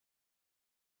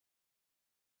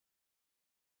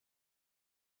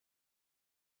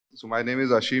So my name is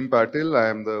Ashim Patil. I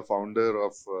am the founder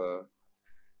of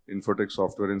i-TEK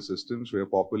Software and Systems. We are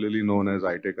popularly known as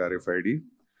i-TEK RFID.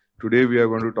 Today we are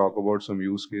going to talk about some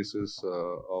use cases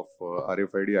of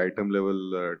RFID item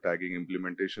level tagging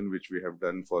implementation, which we have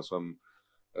done for some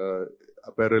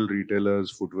apparel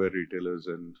retailers, footwear retailers,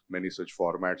 and many such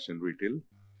formats in retail.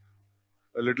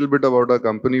 A little bit about our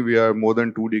company. We are more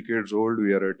than 2 decades old.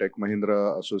 We are a Tech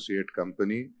Mahindra associate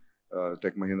company.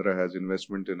 Tech Mahindra has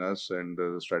investment in us, and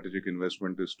the strategic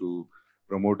investment is to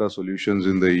promote our solutions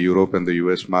in the Europe and the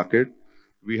US market.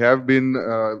 We have been,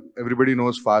 everybody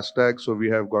knows FASTag, so we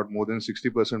have got more than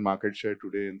 60% market share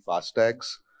today in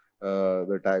FASTags,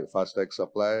 the FASTag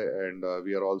supply, and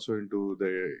we are also into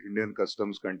the Indian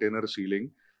customs container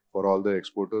sealing for all the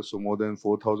exporters. So more than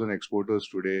 4,000 exporters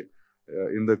today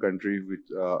in the country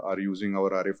which are using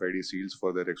our RFID seals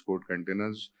for their export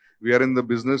containers. We are in the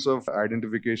business of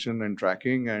identification and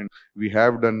tracking, and we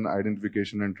have done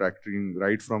identification and tracking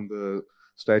right from the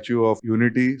Statue of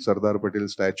Unity, Sardar Patel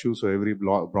statue. So every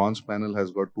bronze panel has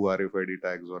got 2 RFID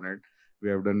tags on it. We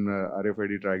have done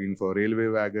RFID tagging for railway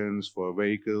wagons, for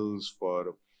vehicles,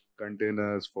 for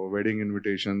containers, for wedding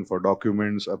invitation, for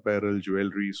documents, apparel,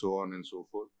 jewelry, so on and so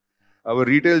forth. Our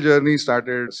retail journey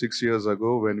started 6 years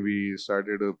ago when we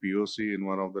started a POC in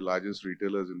one of the largest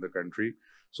retailers in the country.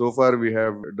 So far, we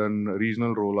have done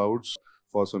regional rollouts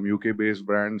for some UK-based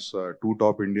brands, 2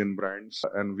 top Indian brands,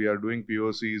 and we are doing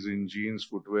POCs in jeans,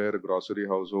 footwear, grocery,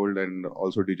 household, and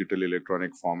also digital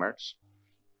electronic formats.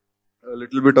 A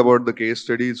little bit about the case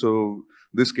study. So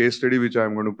this case study, which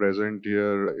I'm going to present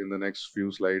here in the next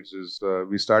few slides, is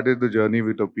we started the journey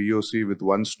with a POC with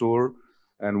 1 store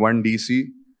and 1 DC.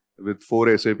 With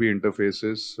 4 SAP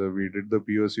interfaces. We did the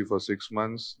POC for 6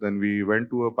 months. Then we went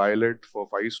to a pilot for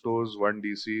 5 stores, 1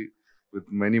 DC with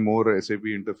many more SAP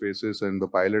interfaces, and the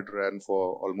pilot ran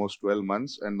for almost 12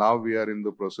 months. And now we are in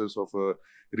the process of a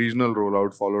regional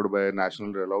rollout followed by a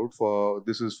national rollout.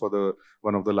 This is for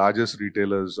one of the largest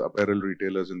retailers, apparel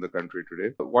retailers in the country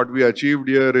today. What we achieved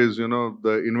here is,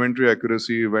 the inventory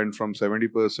accuracy went from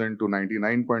 70% to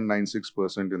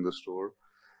 99.96% in the store.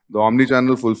 The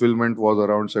omnichannel fulfillment was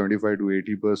around 75 to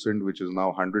 80%, which is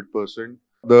now 100%.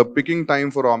 The picking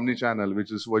time for omnichannel,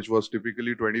 which was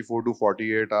typically 24 to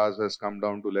 48 hours, has come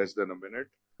down to less than a minute.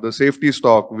 The safety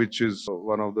stock, which is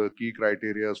one of the key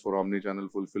criteria for omnichannel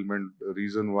fulfillment, the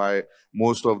reason why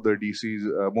most of the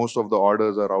DCs, most of the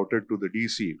orders are routed to the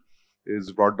DC,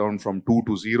 is brought down from 2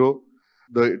 to 0.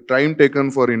 The time taken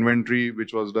for inventory,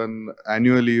 which was done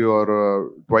annually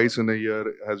or twice in a year,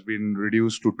 has been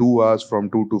reduced to 2 hours from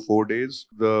 2 to 4 days.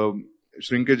 The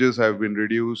shrinkages have been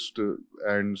reduced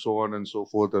and so on and so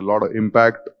forth. A lot of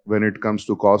impact when it comes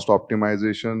to cost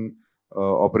optimization,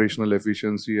 operational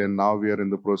efficiency, and now we are in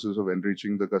the process of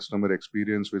enriching the customer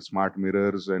experience with smart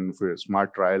mirrors and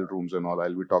smart trial rooms and all.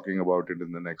 I'll be talking about it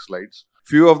in the next slides.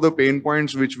 Few of the pain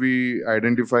points which we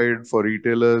identified for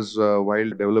retailers while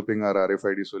developing our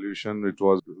RFID solution, it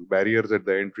was barriers at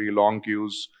the entry, long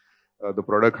queues. The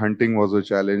product hunting was a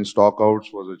challenge,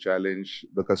 stockouts was a challenge.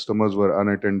 The customers were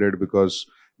unattended because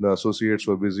the associates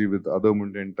were busy with other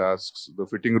mundane tasks. The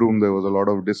fitting room, there was a lot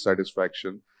of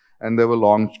dissatisfaction, and there were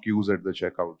long queues at the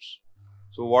checkouts.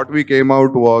 So what we came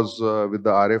out was with the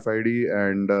RFID,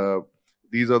 and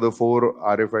these are the 4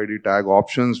 RFID tag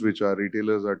options which our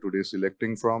retailers are today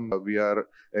selecting from. We are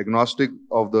agnostic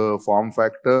of the form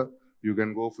factor. You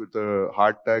can go with a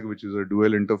hard tag, which is a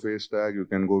dual interface tag. You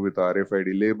can go with a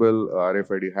RFID label, a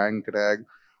RFID hang tag,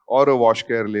 or a wash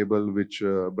care label, which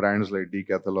brands like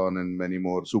Decathlon and many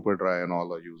more, Superdry and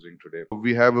all are using today.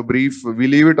 We have a brief, we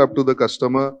leave it up to the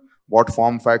customer what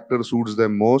form factor suits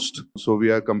them most. So we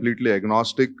are completely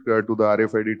agnostic to the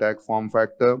RFID tag form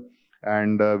factor.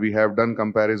 And we have done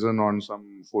comparison on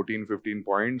some 14-15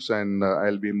 points, and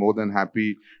I'll be more than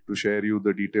happy to share you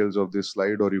the details of this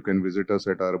slide, or you can visit us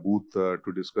at our booth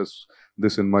to discuss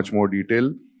this in much more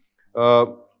detail.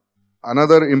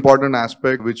 Another important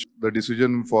aspect which the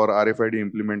decision for RFID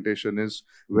implementation is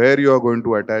where you are going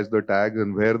to attach the tag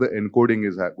and where the encoding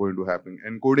is going to happen.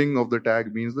 Encoding of the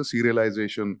tag means the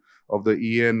serialization of the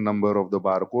EN number of the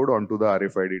barcode onto the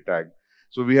RFID tag.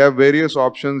 So we have various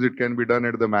options. It can be done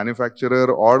at the manufacturer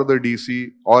or the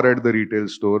DC or at the retail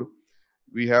store.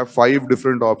 We have 5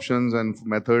 different options and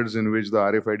methods in which the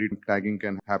RFID tagging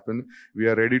can happen. We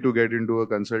are ready to get into a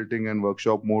consulting and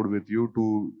workshop mode with you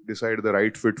to decide the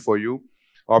right fit for you.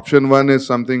 Option 1 is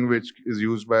something which is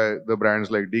used by the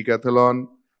brands like Decathlon.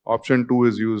 Option 2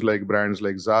 is used like brands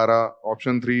like Zara.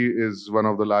 Option 3 is one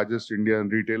of the largest Indian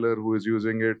retailer who is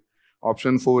using it.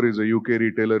 Option 4 is a UK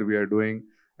retailer we are doing.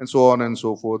 and so on and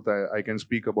so forth. I can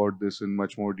speak about this in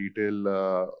much more detail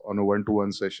on a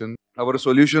one-to-one session. Our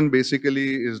solution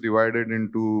basically is divided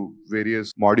into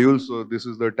various modules. So this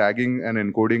is the tagging and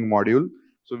encoding module.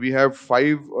 So we have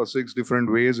 5 or 6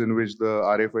 different ways in which the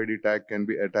RFID tag can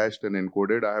be attached and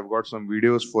encoded. I have got some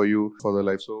videos for you for the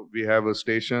live. So we have a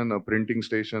station, a printing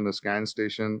station, a scan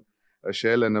station, a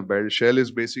shell and a belt. Shell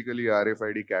is basically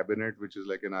RFID cabinet, which is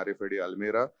like an RFID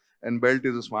Almira, and belt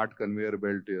is a smart conveyor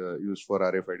belt used for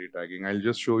RFID tagging. I'll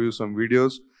just show you some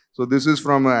videos. So this is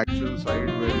from an actual site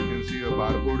where you can see a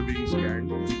barcode being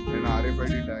scanned and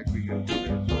RFID tag being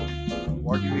encoded. So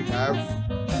what we have,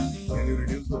 can you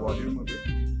reduce the volume a bit?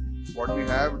 What we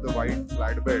have, the white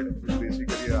flatbed, is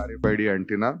basically a RFID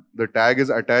antenna. The tag is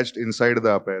attached inside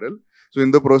the apparel. So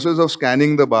in the process of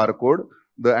scanning the barcode,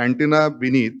 the antenna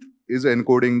beneath is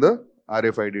encoding the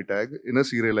RFID tag in a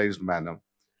serialized manner.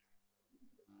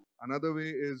 Another way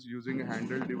is using a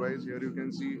handheld device. Here you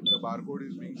can see the barcode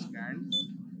is being scanned,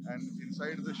 and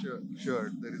inside the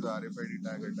shirt there is a RFID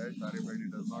tag attached.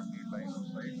 RFID does not need line of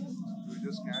sight. You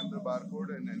just scan the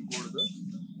barcode and encode the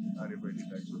RFID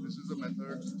tag. So this is a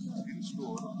method in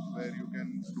store where you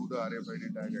can do the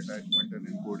RFID tag attachment and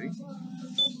encoding.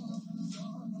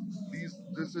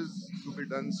 This is to be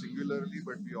done singularly,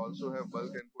 but we also have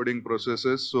bulk encoding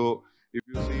processes. So if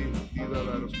you see, these are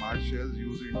our smart shells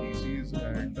used in DCs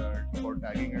and for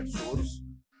tagging at source,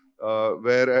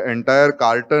 where an entire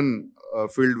carton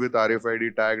filled with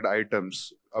RFID tagged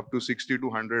items, up to 60 to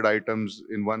 100 items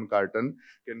in one carton,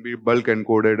 can be bulk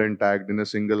encoded and tagged in a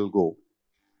single go.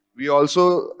 We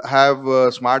also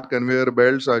have smart conveyor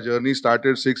belts. Our journey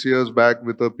started 6 years back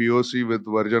with a POC with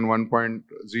version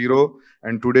 1.0,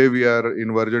 and today we are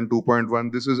in version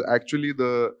 2.1. This is actually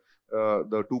the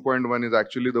 2.1 is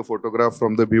actually the photograph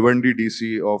from the Bhiwandi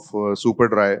DC of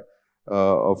Superdry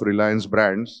of Reliance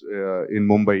Brands in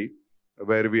Mumbai,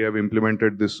 where we have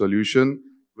implemented this solution,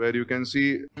 where you can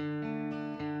see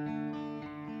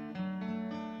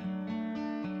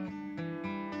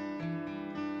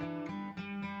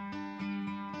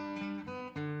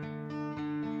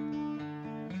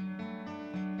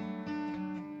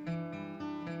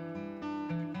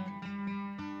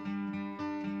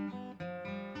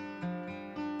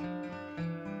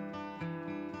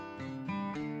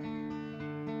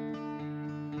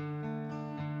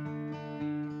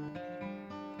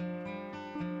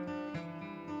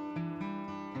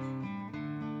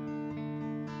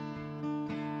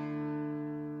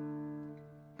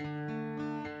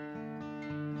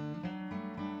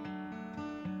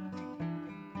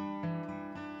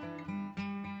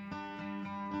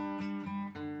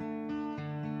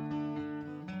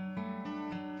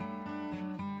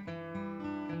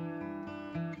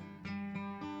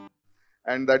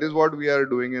and that is what we are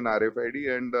doing in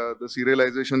RFID, and the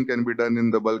serialization can be done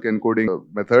in the bulk encoding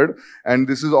method. And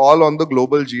this is all on the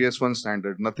global GS1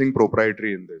 standard, nothing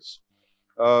proprietary in this.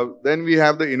 Then we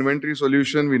have the inventory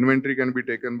solution. Inventory can be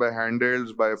taken by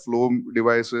handhelds, by flow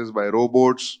devices, by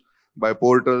robots, by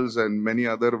portals, and many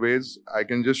other ways. I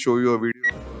can just show you a video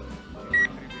of inventory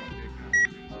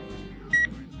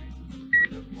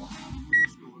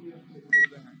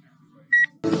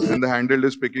being taken. And the handheld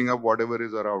is picking up whatever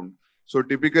is around. So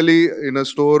typically in a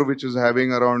store which is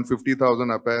having around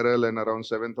 50,000 apparel and around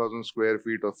 7,000 square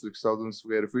feet or 6,000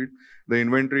 square feet, the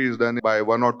inventory is done by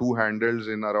 1 or 2 handles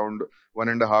in around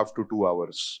 1.5 to 2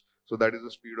 hours. So that is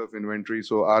the speed of inventory.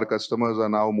 So our customers are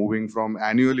now moving from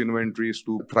annual inventories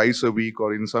to thrice a week,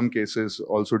 or in some cases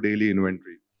also daily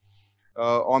inventory.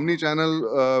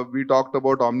 Omnichannel, we talked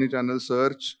about omnichannel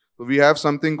search. So we have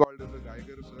something called as a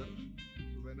Geiger search.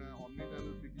 So when an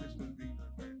omnichannel pick list is being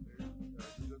generated,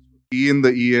 you just key in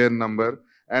the EAN number,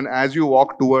 and as you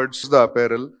walk towards the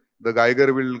apparel, the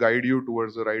Geiger will guide you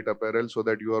towards the right apparel so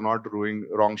that you are not doing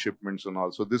wrong shipments and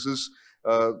all. So this is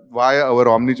why our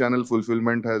omnichannel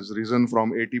fulfillment has risen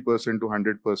from 80% to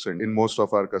 100% in most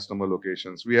of our customer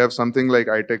locations. We have something like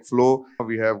i-TEK Flow.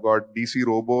 We have got DC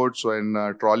robots and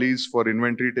trolleys for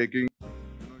inventory taking. You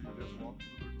just walk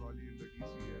through the trolley in the DC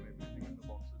and everything in the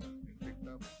boxes is being picked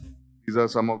up. These are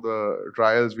some of the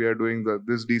trials we are doing.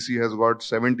 This DC has got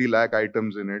 70 lakh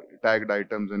items in it, tagged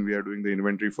items, and we are doing the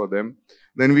inventory for them.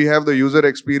 Then we have the user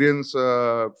experience,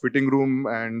 fitting room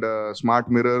and smart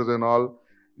mirrors and all.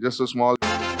 Just a small.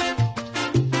 This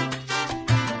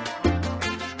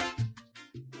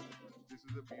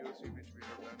is a POC which we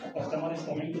have done. The customer is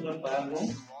coming to the trial room.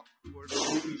 The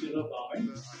two pieces of garment.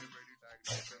 The RFID tagged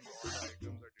items, all the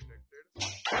items are detected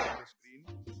on the screen.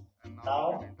 And now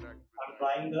I'm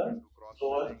trying the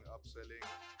store. Upselling,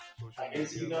 I can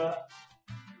see the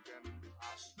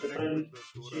different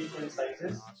shapes and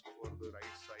sizes ask for the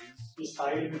right size to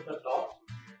style with the top.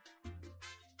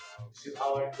 This is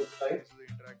how it looks like. This is the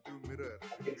interactive mirror.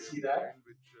 I can see that.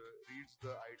 Which reads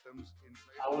the items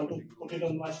inside. I want to put it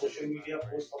on my social media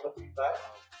post for the feedback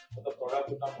for the product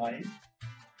to come mine.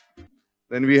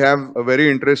 Then we have a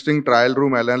very interesting trial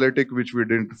room analytic which we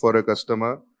did for a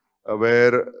customer,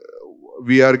 where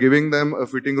we are giving them a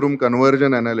fitting room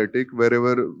conversion analytic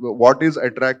wherever what is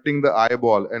attracting the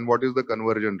eyeball and what is the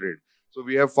conversion rate. So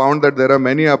we have found that there are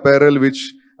many apparel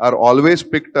which are always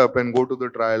picked up and go to the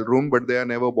trial room, but they are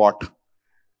never bought.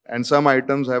 And some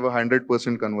items have a 100%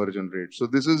 conversion rate. So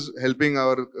this is helping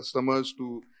our customers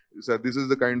to, so this is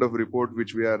the kind of report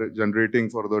which we are generating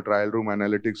for the trial room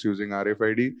analytics using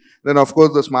RFID. Then of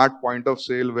course the smart point of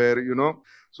sale where,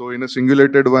 so in a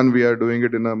singulated one, we are doing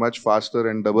it in a much faster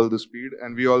and double the speed.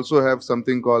 And we also have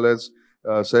something called as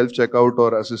self-checkout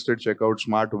or assisted checkout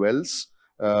smart wells,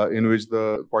 in which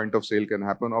the point of sale can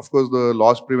happen. Of course, the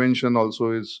loss prevention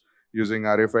also is using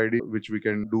RFID, which we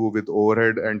can do with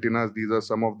overhead antennas. These are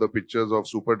some of the pictures of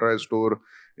Superdry store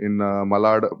in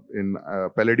Malad, in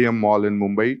Palladium Mall in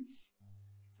Mumbai.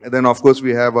 And then, of course,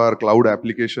 we have our cloud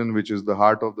application, which is the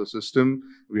heart of the system.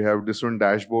 We have different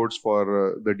dashboards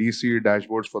for the DC,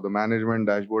 dashboards for the management,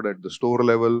 dashboard at the store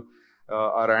level.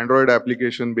 Our Android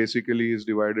application basically is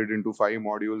divided into 5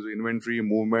 modules: inventory,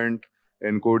 movement,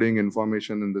 encoding,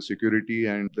 information, and the security.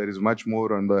 And there is much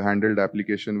more on the handled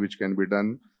application which can be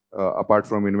done apart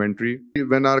from inventory.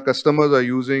 When our customers are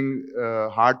using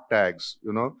hard tags,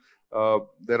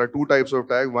 there are 2 types of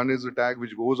tag. One is a tag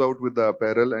which goes out with the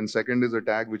apparel, and second is a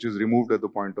tag which is removed at the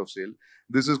point of sale.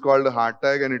 This is called a hard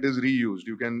tag, and it is reused.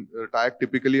 You can tag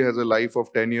typically has a life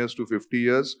of 10 years to 50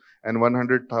 years and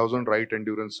 100,000 write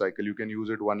endurance cycle. You can use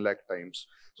it 1 lakh times.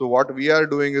 So what we are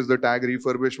doing is the tag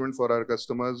refurbishment for our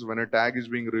customers. When a tag is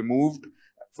being removed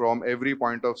from every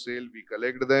point of sale, we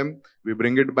collect them, we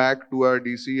bring it back to our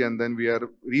DC, and then we are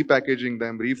repackaging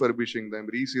them, refurbishing them,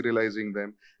 reserializing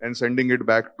them, and sending it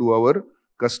back to our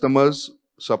customers,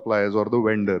 suppliers, or the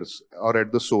vendors, or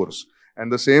at the source. And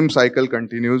the same cycle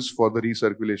continues for the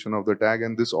recirculation of the tag,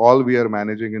 and this all we are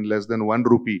managing in less than 1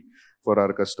 rupee for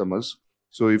our customers.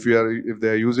 So if they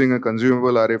are using a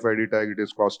consumable RFID tag, it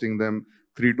is costing them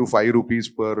 3 to 5 rupees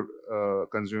per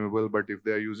consumable. But if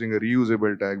they are using a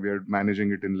reusable tag, we are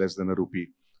managing it in less than a rupee.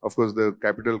 Of course, the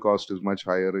capital cost is much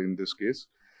higher in this case.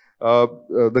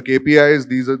 The KPIs,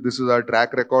 this is our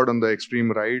track record on the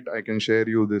extreme right. I can share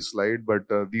you this slide, but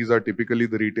these are typically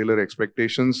the retailer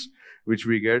expectations which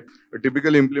we get. A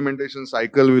typical implementation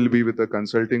cycle will be with a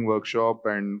consulting workshop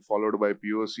and followed by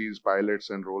POCs,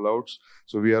 pilots, and rollouts.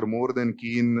 So we are more than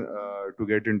keen to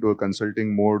get into a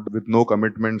consulting mode with no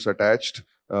commitments attached.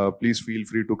 Please feel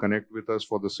free to connect with us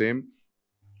for the same.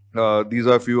 These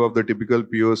are a few of the typical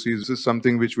POCs. This is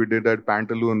something which we did at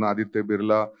Pantaloon, Aditya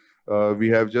Birla. We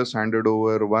have just handed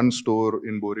over 1 store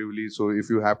in Borivali. So if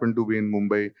you happen to be in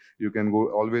Mumbai, you can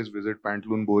always visit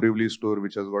Pantaloon Borivali store,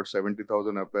 which has got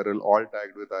 70,000 apparel, all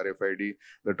tagged with RFID.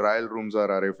 The trial rooms are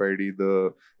RFID.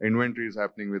 The inventory is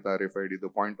happening with RFID. The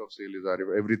point of sale is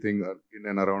RFID. Everything in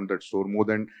and around that store. More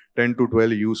than 10 to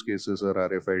 12 use cases are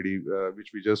RFID,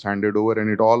 which we just handed over. And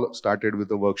it all started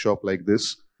with a workshop like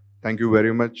this. Thank you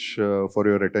very much for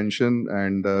your attention,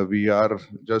 and we are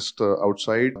just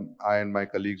outside. I and my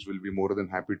colleagues will be more than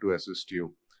happy to assist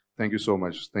you. Thank you so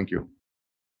much. Thank you.